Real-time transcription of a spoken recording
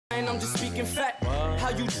I'm just speaking fact.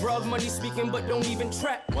 How you drug money speaking but don't even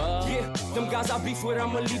trap. Yeah, them guys I beef with,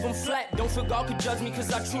 I'ma leave them flat. Don't feel God could judge me cause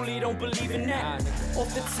I truly don't believe in that.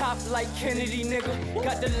 Off the top like Kennedy, nigga.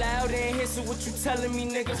 Got the loud in here, so what you telling me,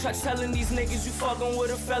 nigga? Try telling these niggas you fucking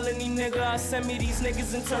with a felony, nigga. I send me these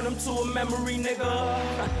niggas and turn them to a memory, nigga.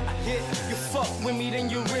 Yeah, you fuck with me, then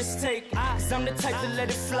your risk take. Cause I'm the type to let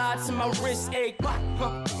it fly till my wrist ache.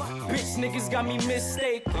 Bitch, niggas got me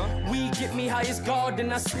mistake. Weed get me high as God,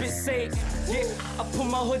 then I spit sage. Yeah, I put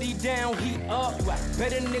my hoodie down, heat up.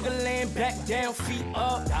 Better nigga laying back down, feet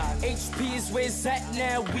up. HP is where it's at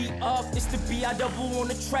now, we up. It's the B-I-double on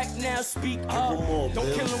the track now, speak up.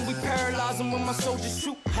 Don't kill him, we paralyze him when my soldiers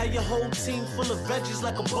shoot. Have your whole team full of veggies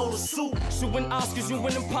like a bowl of soup. So win Oscars, you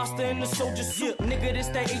win imposter in the soldier suit. Nigga, this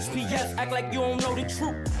that HPS, act like you don't know the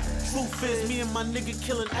truth. Truth is, me and my nigga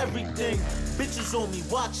killing everything. Bitches on me,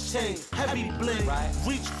 watch chain, heavy bling.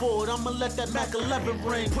 Reach for it, I'ma let that Mac 11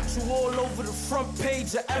 ring. Put you all over the front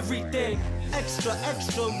page of everything. Extra,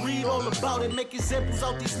 extra, read all about it. Make examples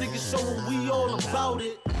out these niggas showing we all about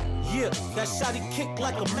it. Yeah, that shotty kick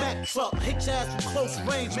like a Mack truck. Hit your ass from close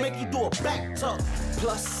range, make you do a back tuck.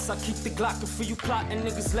 Plus, I keep the Glockin' for you plotting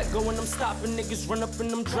niggas. Let go and I'm stopping niggas. Run up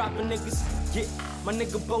and I'm dropping niggas. Yeah, my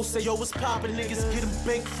nigga Bo say, yo, what's poppin', niggas? Get him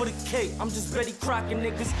baked for the cake. I'm just Betty Crocker,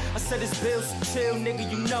 niggas. I said it's bills, so chill, nigga,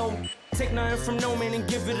 you know. Take nothing from no man and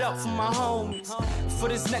give it up for my homies. For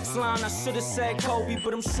this next line, I should've said Kobe,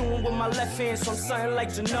 but I'm shooting with my left hand, so I'm something like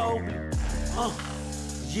Ginobili.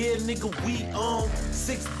 Yeah, nigga, we on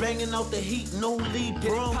 6 banging out the heat, no lead, Get it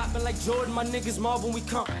bro. poppin' like Jordan, my niggas mob when we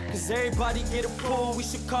come. Cause everybody get a pull, we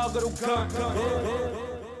Chicago to gun.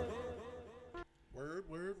 Word,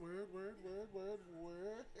 word, word, word, word, word,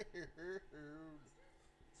 word.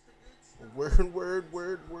 Word, word,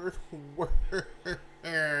 word, word,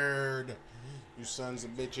 word. You sons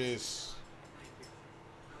of bitches.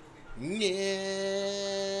 Yeah.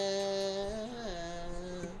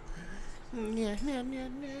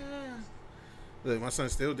 Look, my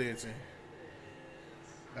son's still dancing.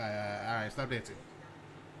 Alright, stop dancing.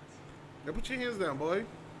 Now put your hands down, boy.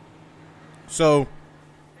 So,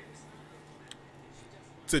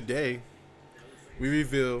 today, we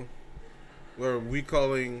reveal where we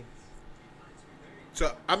calling.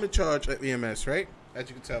 So, I'm in charge at EMS, right? As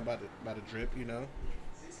you can tell by the drip, you know.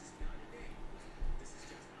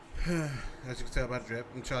 As you can tell by the drip,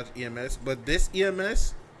 I'm in charge of EMS. But this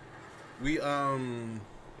EMS, we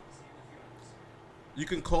you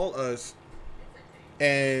can call us,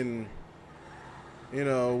 and you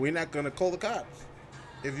know we're not gonna call the cops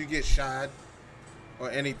if you get shot or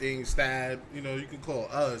anything, stabbed. You know you can call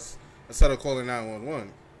us instead of calling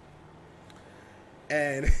 911.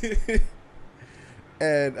 And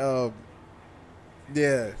and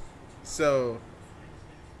yeah, so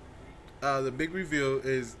the big reveal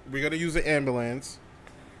is we're gonna use an ambulance.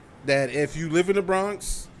 That if you live in the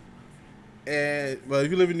Bronx, and well, if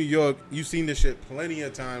you live in New York, you've seen this shit plenty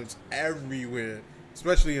of times everywhere,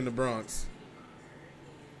 especially in the Bronx.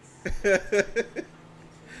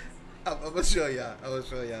 I'm gonna show y'all.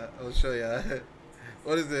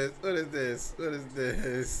 What is this? What is this? What is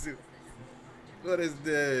this? What is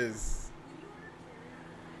this?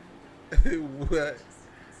 What?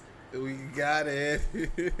 We got it.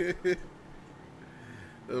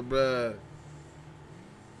 Bruh.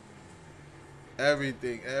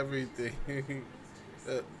 Everything.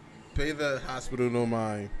 Pay the hospital no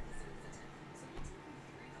mind.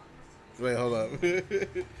 Wait, hold up.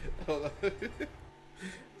 Hold up.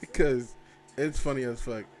 Because it's funny as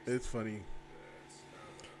fuck. It's funny.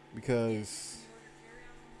 Because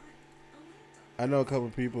I know a couple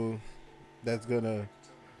people that's gonna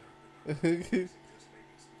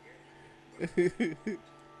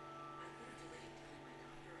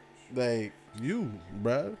like, you,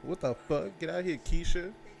 bruh, what the fuck? Get out here,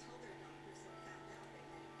 Keisha.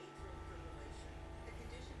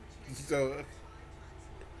 So,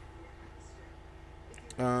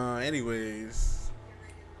 anyways,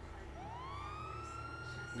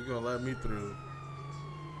 you gonna let me through.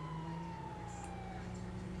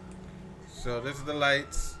 So, this is the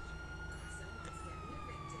lights.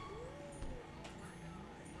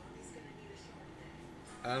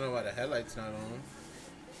 I don't know why the headlight's not on.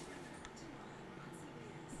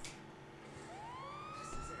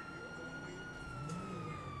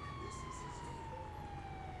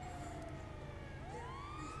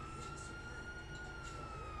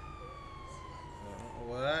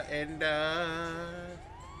 And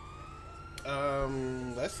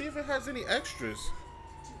let's see if it has any extras.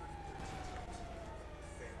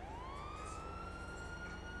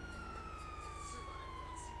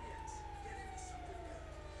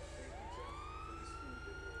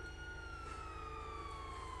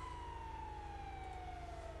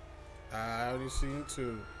 I already seen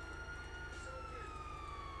 2.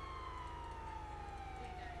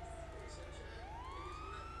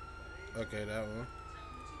 Okay, that one.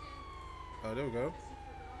 Oh, there we go.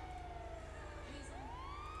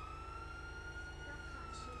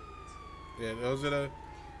 Yeah, those are the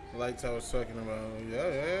lights I was talking about.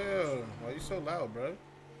 Yeah. Why you so loud, bro?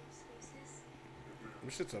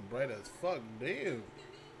 This shit's so bright as fuck. Damn.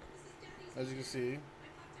 As you can see.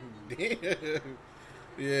 Damn.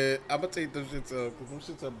 Yeah, I'm gonna take them shits up because them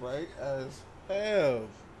shits are bright as hell.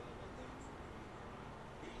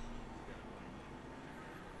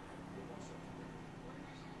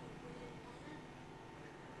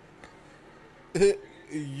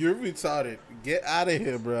 You're retarded. Get out of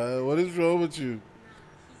here, bro. What is wrong with you?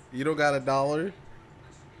 You don't got $1?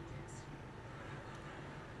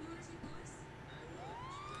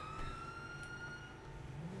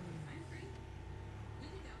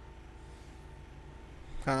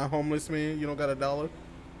 Huh, homeless man? You don't got $1?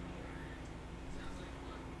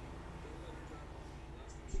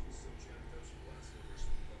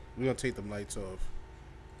 We're gonna take them lights off.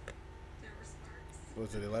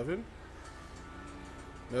 Was it 11?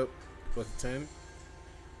 Nope. Was it 10?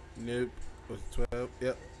 Nope. Was it 12?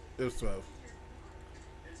 Yep. It was 12.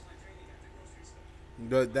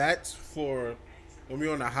 But that's for when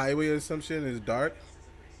we're on the highway or some shit and it's dark.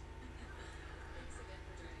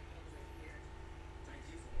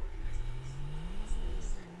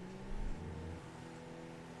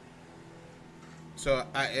 So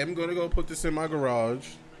I am gonna go put this in my garage.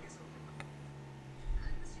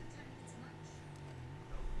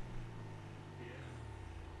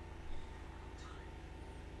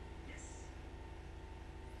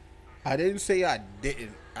 I didn't say I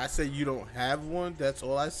didn't. I said you don't have one. That's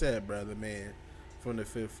all I said, brother, man. From the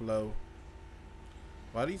 5th floor.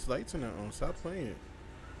 Why are these lights are not on? Stop playing.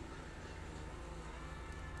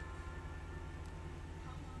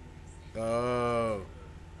 Oh.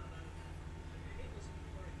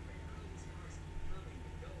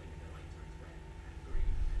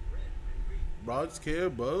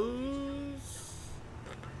 Bronxcare buzz.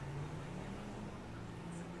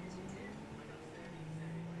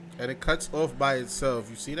 And it cuts off by itself.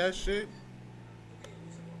 You see that shit?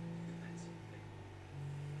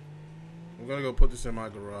 I'm gonna go put this in my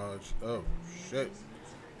garage. Oh, shit.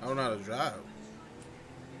 I don't know how to drive.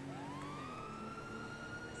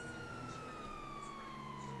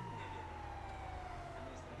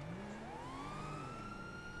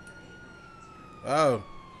 Oh.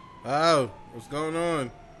 Oh. What's going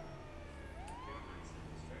on?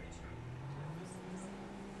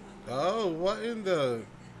 Oh, what in the...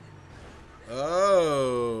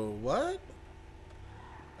 Oh, what?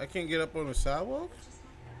 I can't get up on the sidewalk?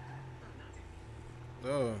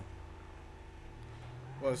 Oh.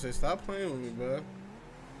 Well, I say, stop playing with me, bro.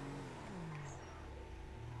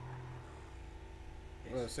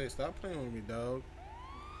 Well, I say, stop playing with me, dog.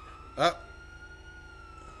 Up.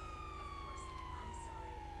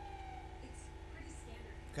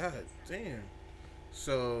 God damn.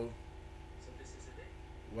 So,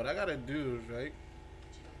 what I gotta do is, right?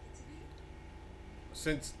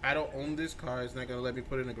 Since I don't own this car, it's not gonna let me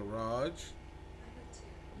put it in the garage.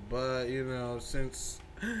 But you know, since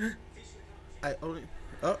I own it,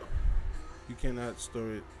 oh, you cannot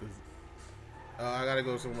store it. I gotta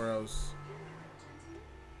go somewhere else.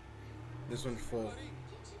 This one's full.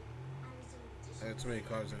 I got too many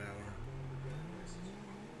cars in that one.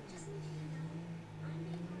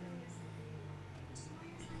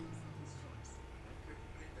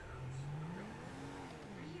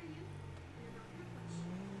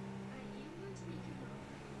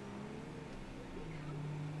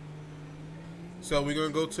 So we're gonna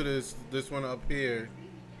go to this one up here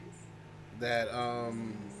that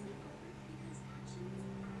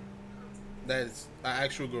that's an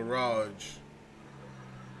actual garage.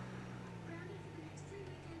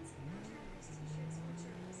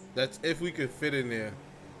 That's if we could fit in there.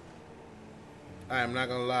 I'm not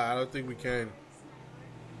gonna lie, I don't think we can.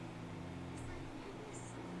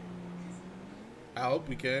 I hope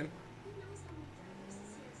we can.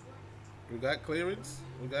 We got clearance?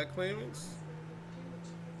 We got clearance?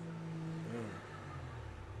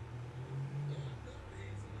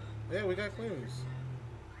 Yeah, we got clearance.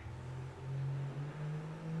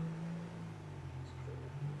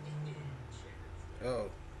 Oh,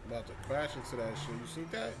 about to crash into that shit. You see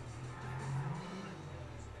that?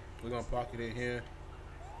 We're gonna park it in here.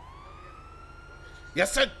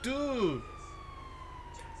 Yes, I do.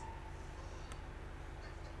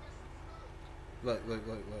 Look.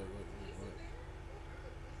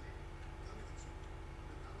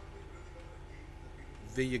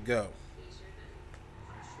 There you go.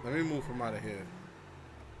 Let me move from out of here.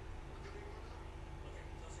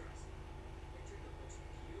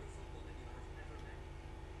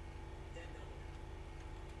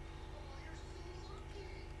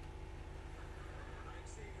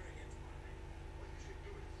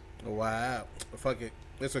 Wow. Fuck it.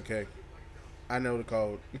 It's okay. I know the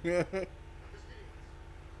code.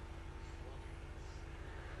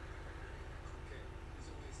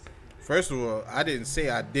 First of all, I didn't say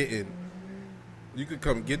I didn't. You could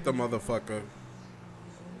come get the motherfucker.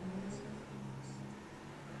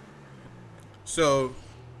 So,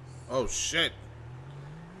 oh shit.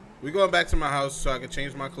 We going back to my house so I can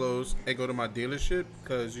change my clothes and go to my dealership.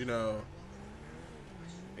 Cause, you know,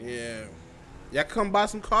 yeah. Y'all come buy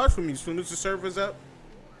some cars for me as soon as the server's up.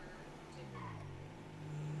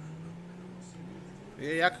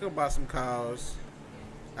 Yeah, y'all come buy some cars.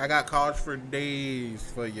 I got cars for days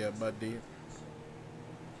for you, buddy.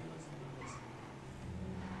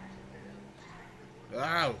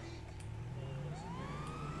 Ow.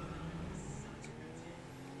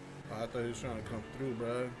 Oh, I thought he was trying to come through,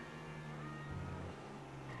 bro.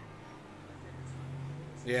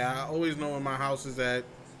 Yeah, I always know where my house is at.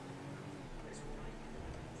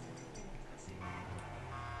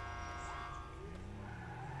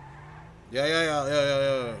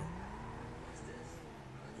 Yeah.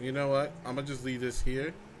 You know what? I'm gonna just leave this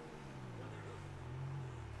here.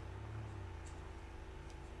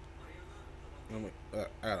 I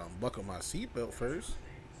gotta unbuckle my seatbelt first.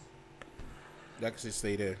 That can just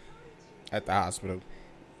stay there at the hospital.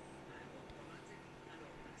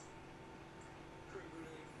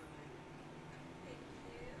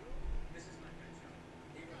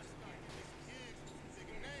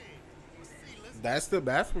 That's the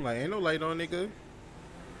bathroom light. Ain't no light on, nigga.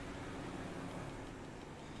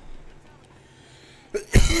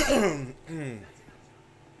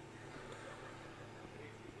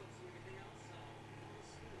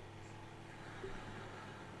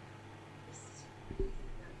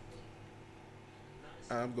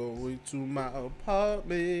 I'm going to my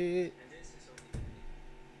apartment.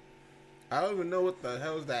 I don't even know what the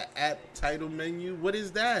hell is that app title menu. What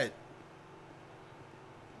is that?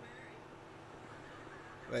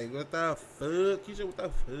 Like, what the fuck? You said, what the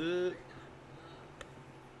fuck?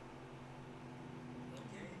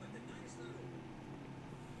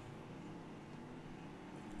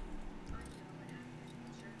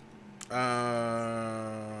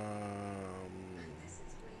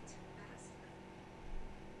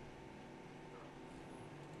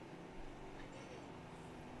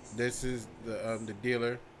 This is the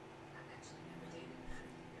dealer.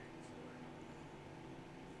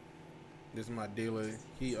 This is my dealer.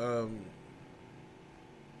 He we're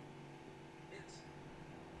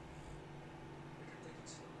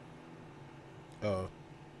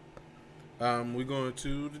going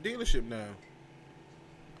to the dealership now.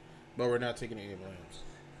 But we're not taking the ambulance.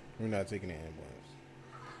 We're not taking the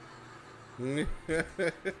ambulance.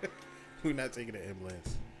 We're not taking the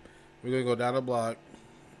ambulance. We're gonna go down the block.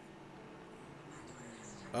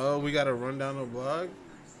 Oh, we gotta run down the block?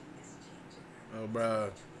 Oh, bruh.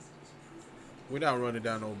 We're not running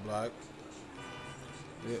down no block.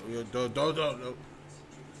 Don't.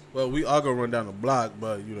 Well, we are gonna run down the block,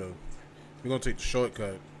 but, you know, we're gonna take the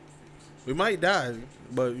shortcut. We might die,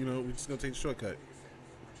 but, you know, we're just gonna take the shortcut.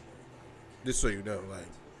 Just so you know, like,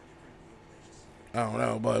 I don't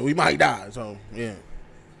know, but we might die, so, yeah.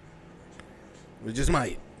 We just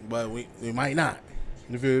might, but we might not.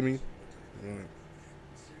 You feel me? Yeah.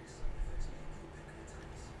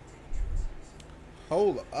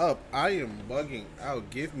 Hold up, I am bugging out.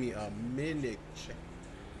 Give me a minute.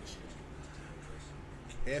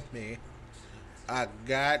 Give me a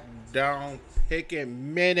goddamn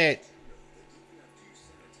picking minute.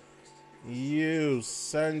 You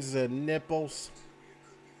sons of nipples.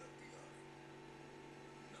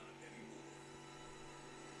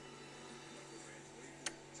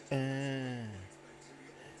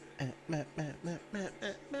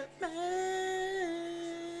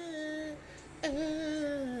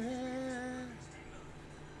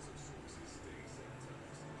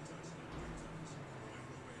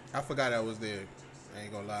 I forgot I was there. I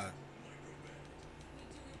ain't gonna lie.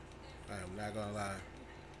 I am not gonna lie.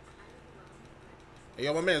 Hey,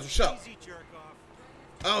 yo, my man, what's up?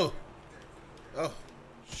 Oh. Oh.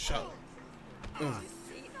 Shut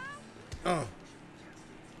up.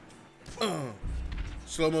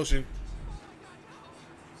 Slow motion.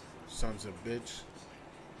 Sons of bitch.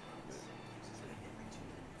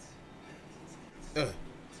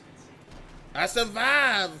 I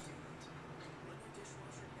survived.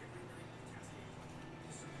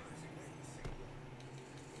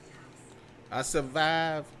 I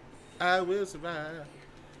survive. I will survive.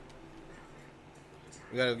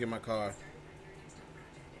 We gotta go get my car.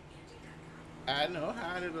 I know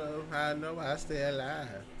how to go. I know I stay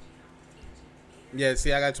alive. Yeah,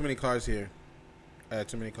 see, I got too many cars here. I got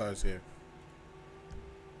too many cars here.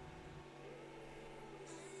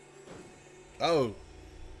 Oh,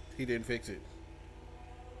 he didn't fix it.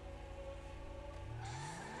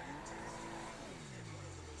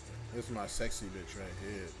 This is my sexy bitch right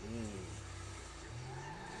here.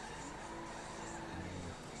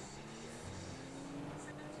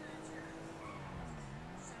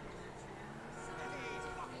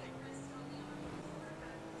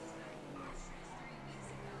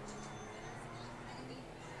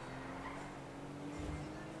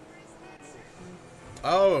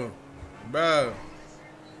 Oh, bro,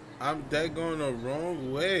 I'm dead going the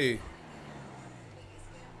wrong way.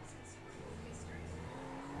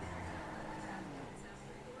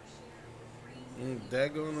 I'm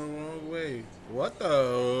dead going the wrong way. What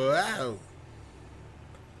the wow?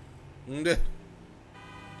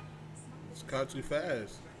 It's car too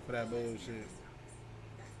fast for that bullshit.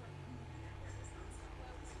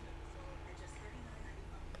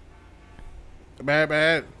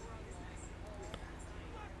 Bad.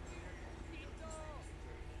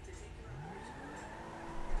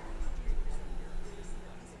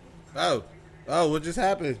 Oh, what just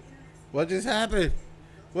happened? What just happened?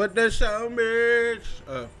 What the show, bitch?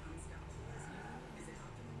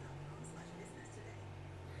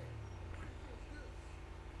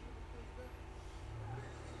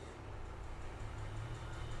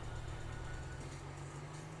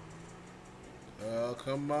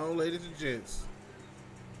 Come on, ladies and gents.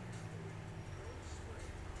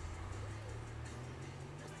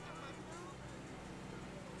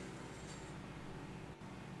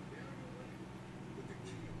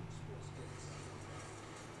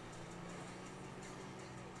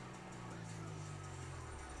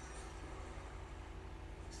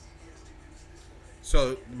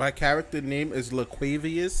 So my character name is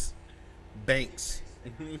Laquavius Banks.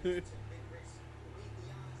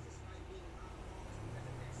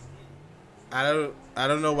 I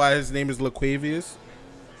don't know why his name is Laquavius,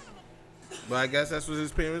 but I guess that's what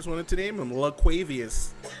his parents wanted to name him,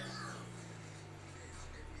 Laquavius.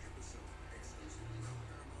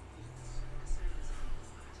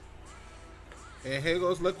 And here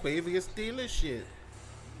goes Laquavius stealing shit.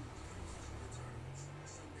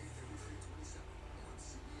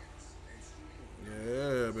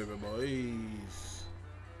 Yeah, baby boys.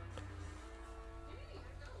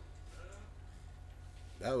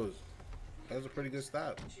 That was a pretty good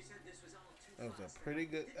stop. That was a pretty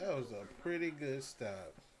good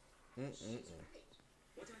stop. What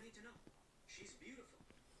do I need to know? She's beautiful.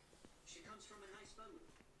 She comes from a nice family.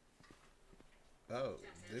 Oh,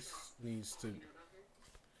 this needs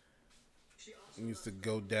to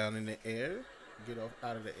go down in the air. Get off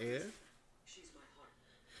out of the air. She's my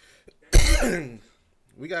heart.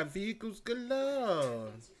 We got vehicles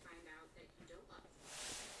galore.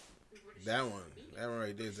 That one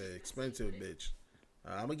right there is an expensive bitch.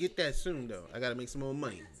 I'm gonna get that soon though. I gotta make some more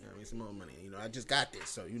money. You know, I just got this,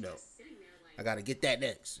 so you know, I gotta get that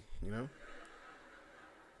next. You know.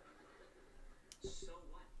 So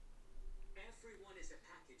what? Everyone is a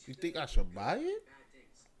package. You think I should buy it?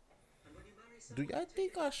 Do y'all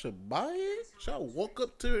think I should buy it? Should I walk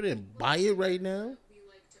up to it and buy it right now?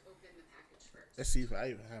 Let's see if I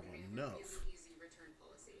even have enough.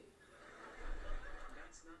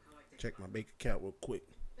 Check my bank account real quick.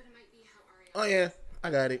 Oh yeah, I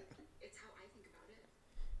got it. It's how I think about it.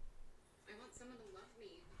 I want someone to love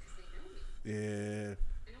me because they know me. Yeah.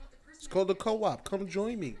 I want the person It's called the co-op. Come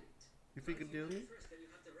join me. You think you can deal me?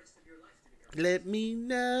 Let me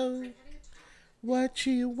know what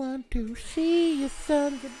you want to see, you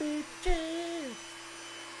sons of bitches.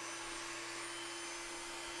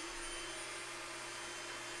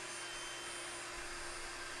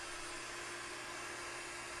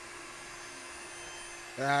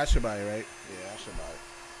 I should buy it, right? Yeah, I should buy it.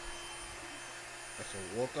 I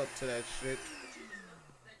should walk up to that shit,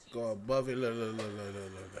 go above it.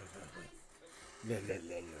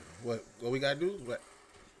 What we gotta do? What?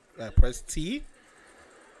 I press T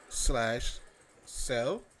 /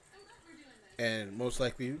 sell, and most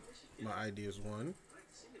likely my ID is 1.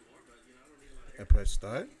 I press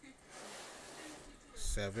start.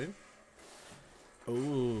 7.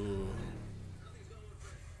 Ooh.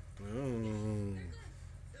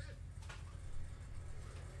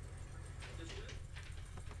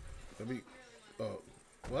 Let me. Oh,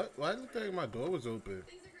 what? Why did it look like my door was open?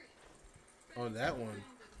 On that one.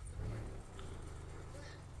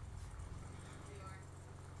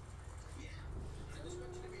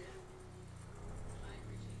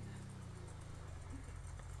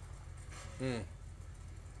 Mm.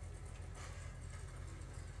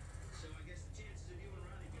 So I guess the chances of you and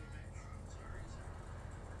Ronnie getting back sorry.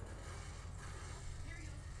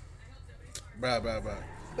 Bruh, bruh, bruh.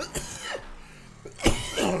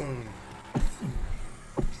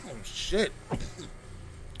 Oh, shit.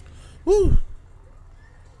 Woo.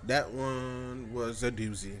 That one was a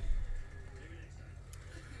doozy.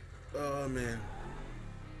 Oh, man.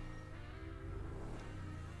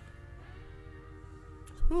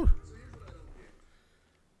 Whew.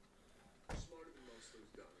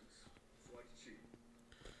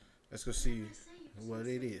 Let's go see what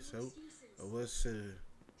it is. So, what's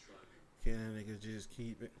can a nigga just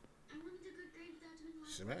keep it? I wanted a good grade without doing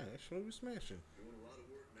hard Smash? What we smashing? Doing a lot of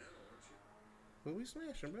work now, aren't you? What we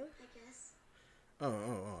smashing, bro? I guess. Oh,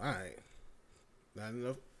 alright. Not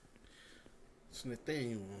enough. It's the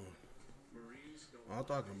thing. Marines don't I'm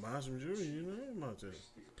talking about some jewelry, you know? I'm about to,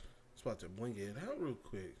 it's about to blink it out real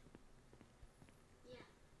quick. Yeah.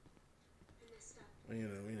 I messed up. You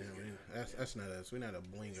know, that's not us. We're not a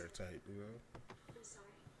blinger type, you know? I'm sorry.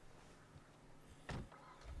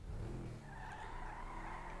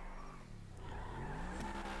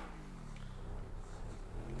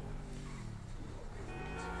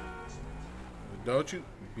 Don't you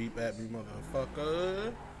beep at me,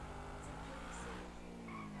 motherfucker.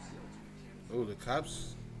 Oh, the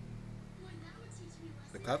cops. Boy, that would teach me a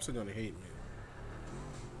lesson. The cops are gonna hate me.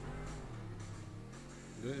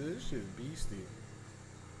 This shit is beastie. Sorry,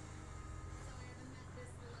 I haven't met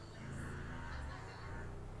this Lois.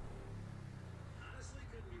 How's that honestly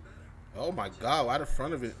couldn't be better. Oh my god, why the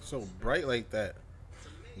front of it so bright like that?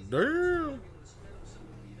 Damn.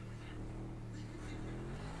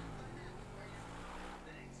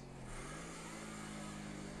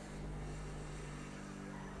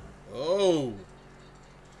 Oh.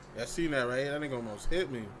 Y'all seen that, right? That nigga almost hit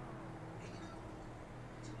me. You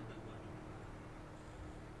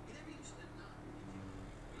never used to know.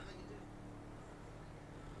 Nothing you do.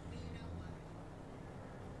 But you know what?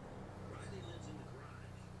 Riley lives in the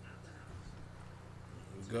garage, not the house.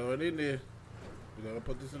 We're going in there. We're gonna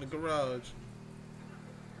put this in the garage.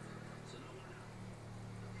 So no one out.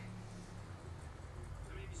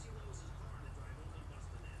 I mean, if you see Lois's car in the driveway, don't bust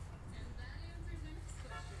the net. And that answers my next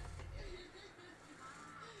question.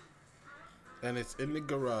 And it's in the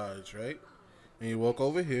garage, right? And you walk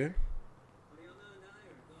over here. Honey, I'm not an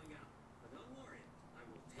iron going out. But don't worry, I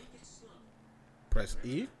will take it slow. Press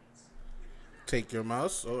E. Take your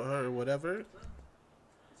mouse or whatever.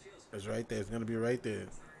 It's right there. It's gonna be right there.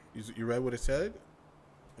 You read what it said?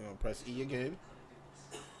 You know, press E again.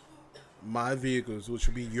 My vehicles, which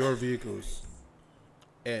would be your vehicles,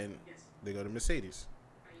 and they go to Mercedes.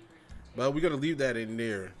 But we're gonna leave that in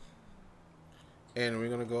there, and we're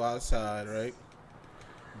gonna go outside, right?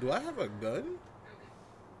 Do I have a gun?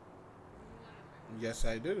 Yes,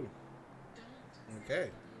 I do. Okay.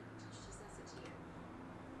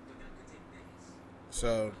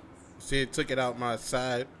 So, see, it took it out my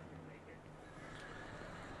side.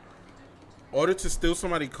 In order to steal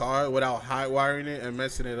somebody's car without hot wiring it and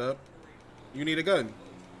messing it up, you need a gun.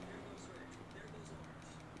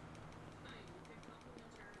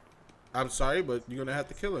 I'm sorry, but you're gonna have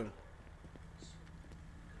to kill him.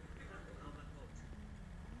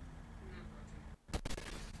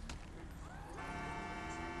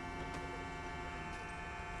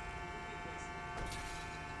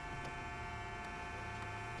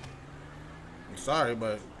 I'm sorry,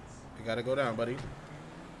 but you gotta go down, buddy.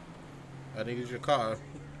 I think it's your car.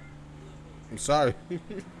 I'm sorry.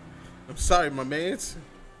 I'm sorry, my mans.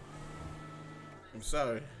 I'm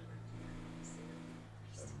sorry.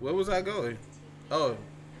 Where was I going? Oh,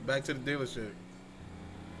 back to the dealership.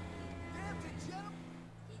 He'd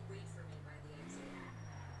wait for me by the exit.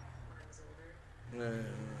 When I was older,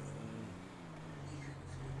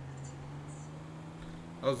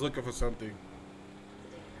 I was looking for something.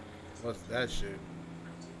 What's that shit?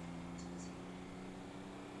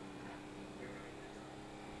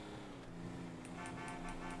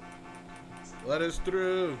 Let us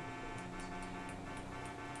through.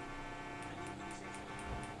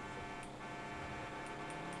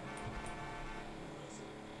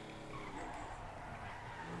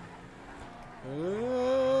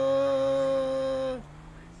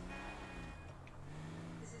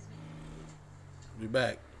 Be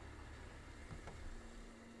back.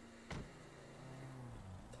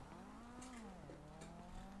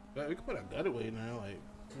 Yeah, we can put our gun away now, like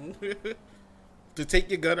to take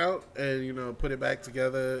your gun out and put it back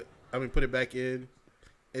together. I mean, put it back in.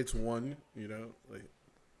 It's one, like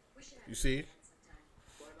you see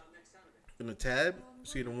in the tab.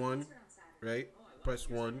 See the one, right? Press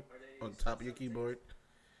one on top of your keyboard.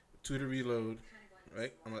 2 to reload.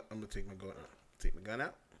 Right? I'm gonna take my gun out. Take my gun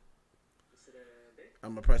out.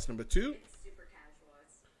 I'm gonna press number 2. It's super casual.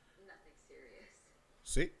 It's nothing serious.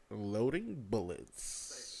 See? Loading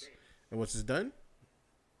bullets. And once it's done,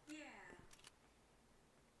 Yeah.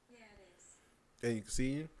 Yeah, it is. and you can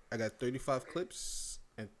see I got 35 clips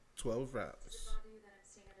and 12 rounds. Does it bother you that I'm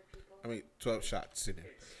seeing other people? I mean, 12 shots in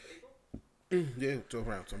there. Yeah, 12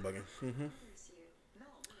 rounds. I'm bugging.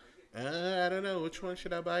 I don't know. Which one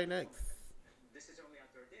should I buy next? This is only our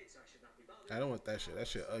third date, so I should not be bothered. I don't want that shit. That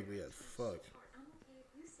shit ugly as fuck. I'm okay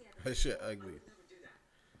if you see other That shit ugly.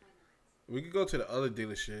 We could go to the other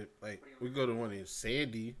dealership. Like, we could go to one in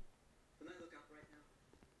Sandy. Can I look up right now?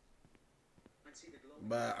 And see the glow?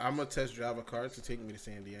 But I'm going to test drive a car to take me to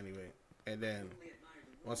Sandy anyway. And then,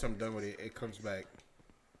 once I'm done with it, it comes back.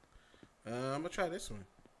 I'm going to try this one.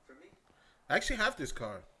 For me, I actually have this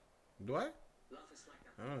car. Do I? love is like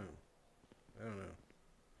that. I don't know. I don't know.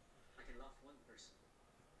 I can love one person.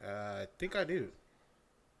 I think I do.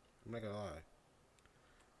 I'm not gonna lie.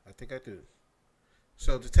 I think I do.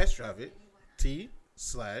 So to test drive it,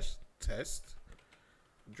 T/test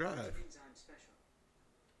drive. Means I'm special.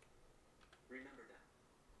 Remember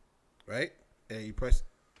that. Right? And you press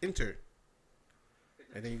enter.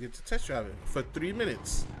 And then you get to test drive it for 3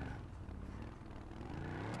 minutes.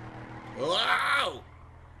 Wow!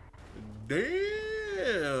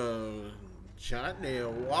 Damn! Johnny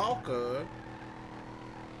Walker.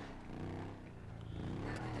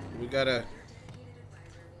 We gotta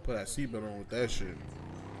put our seatbelt on with that shit.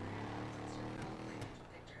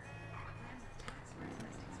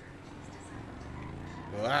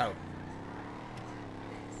 Wow.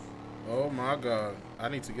 Oh my god. I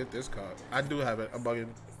need to get this car. I do have it. I'm bugging.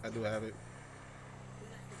 I do have it.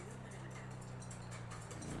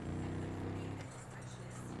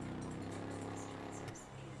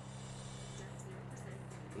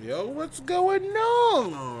 Yo, what's going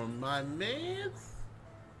on, my man?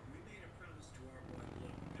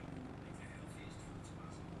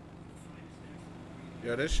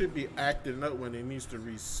 Yo, this should be acting up when it needs to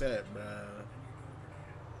reset, man.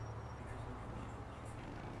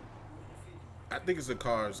 I think it's the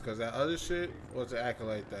cars, because that other shit wasn't acting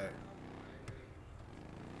like that.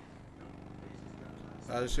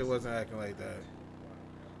 The other shit wasn't acting like that.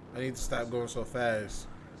 I need to stop going so fast.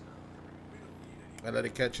 I let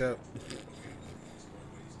it catch up.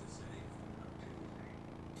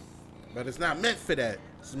 But it's not meant for that.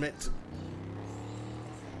 It's meant to...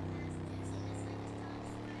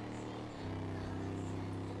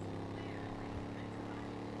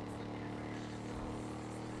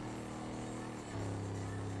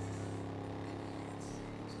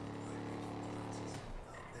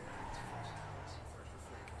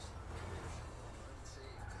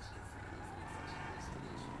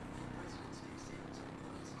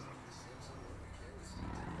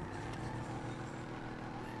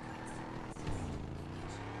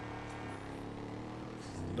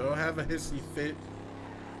 Don't have a hissy fit.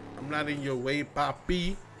 I'm not in your way,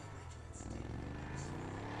 Poppy.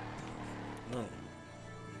 No.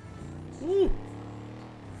 Woo.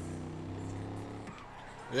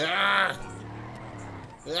 Ah.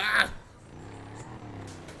 Ah.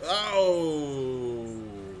 Oh.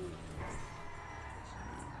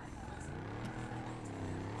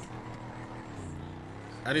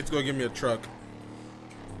 I need to go get me a truck.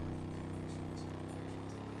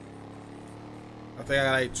 I think I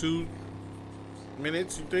got like 2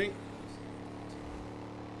 minutes, you think?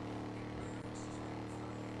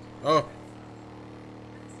 Oh.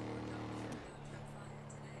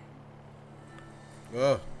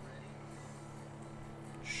 Oh.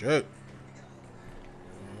 Shit.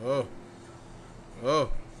 Oh.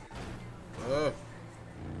 Oh. Oh.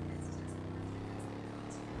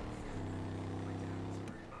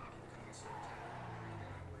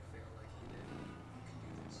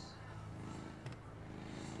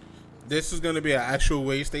 This is going to be an actual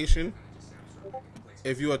weigh station.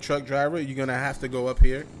 If you're a truck driver, you're going to have to go up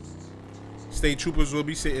here. State troopers will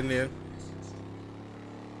be sitting there.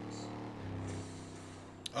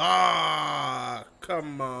 Ah,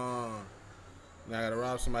 come on. Now I got to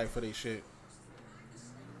rob somebody for their shit.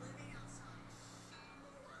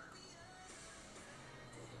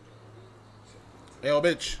 Yo,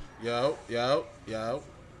 bitch. Yo, yo, yo.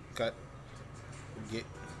 Cut.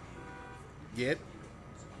 Get.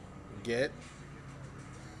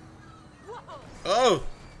 Oh,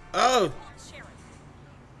 oh.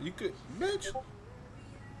 You could, bitch.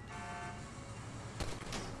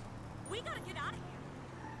 We gotta get out of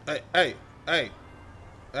here. Hey. Hey,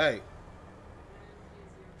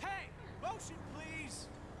 motion, please.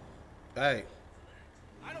 Hey.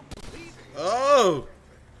 I don't believe it. Oh.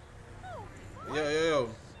 Yo.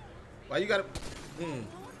 Why you gotta?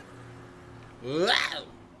 Wow.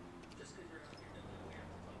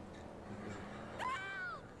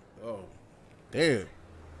 Oh, damn.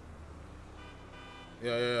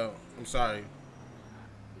 Yo. I'm sorry.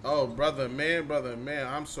 Oh, brother, man.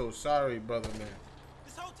 I'm so sorry, brother, man.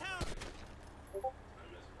 This whole town.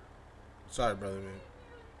 Sorry, brother, man.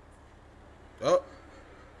 Oh.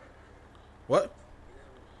 What?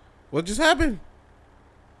 What just happened?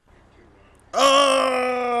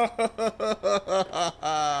 Oh!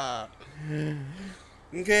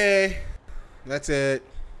 Okay. That's it.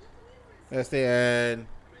 That's the end.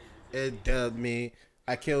 It dubbed me.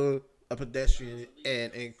 I killed a pedestrian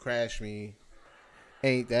and it crashed me.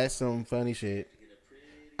 Ain't that some funny shit?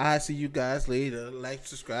 I see you guys later. Like,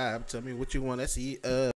 subscribe. Tell me what you want to see.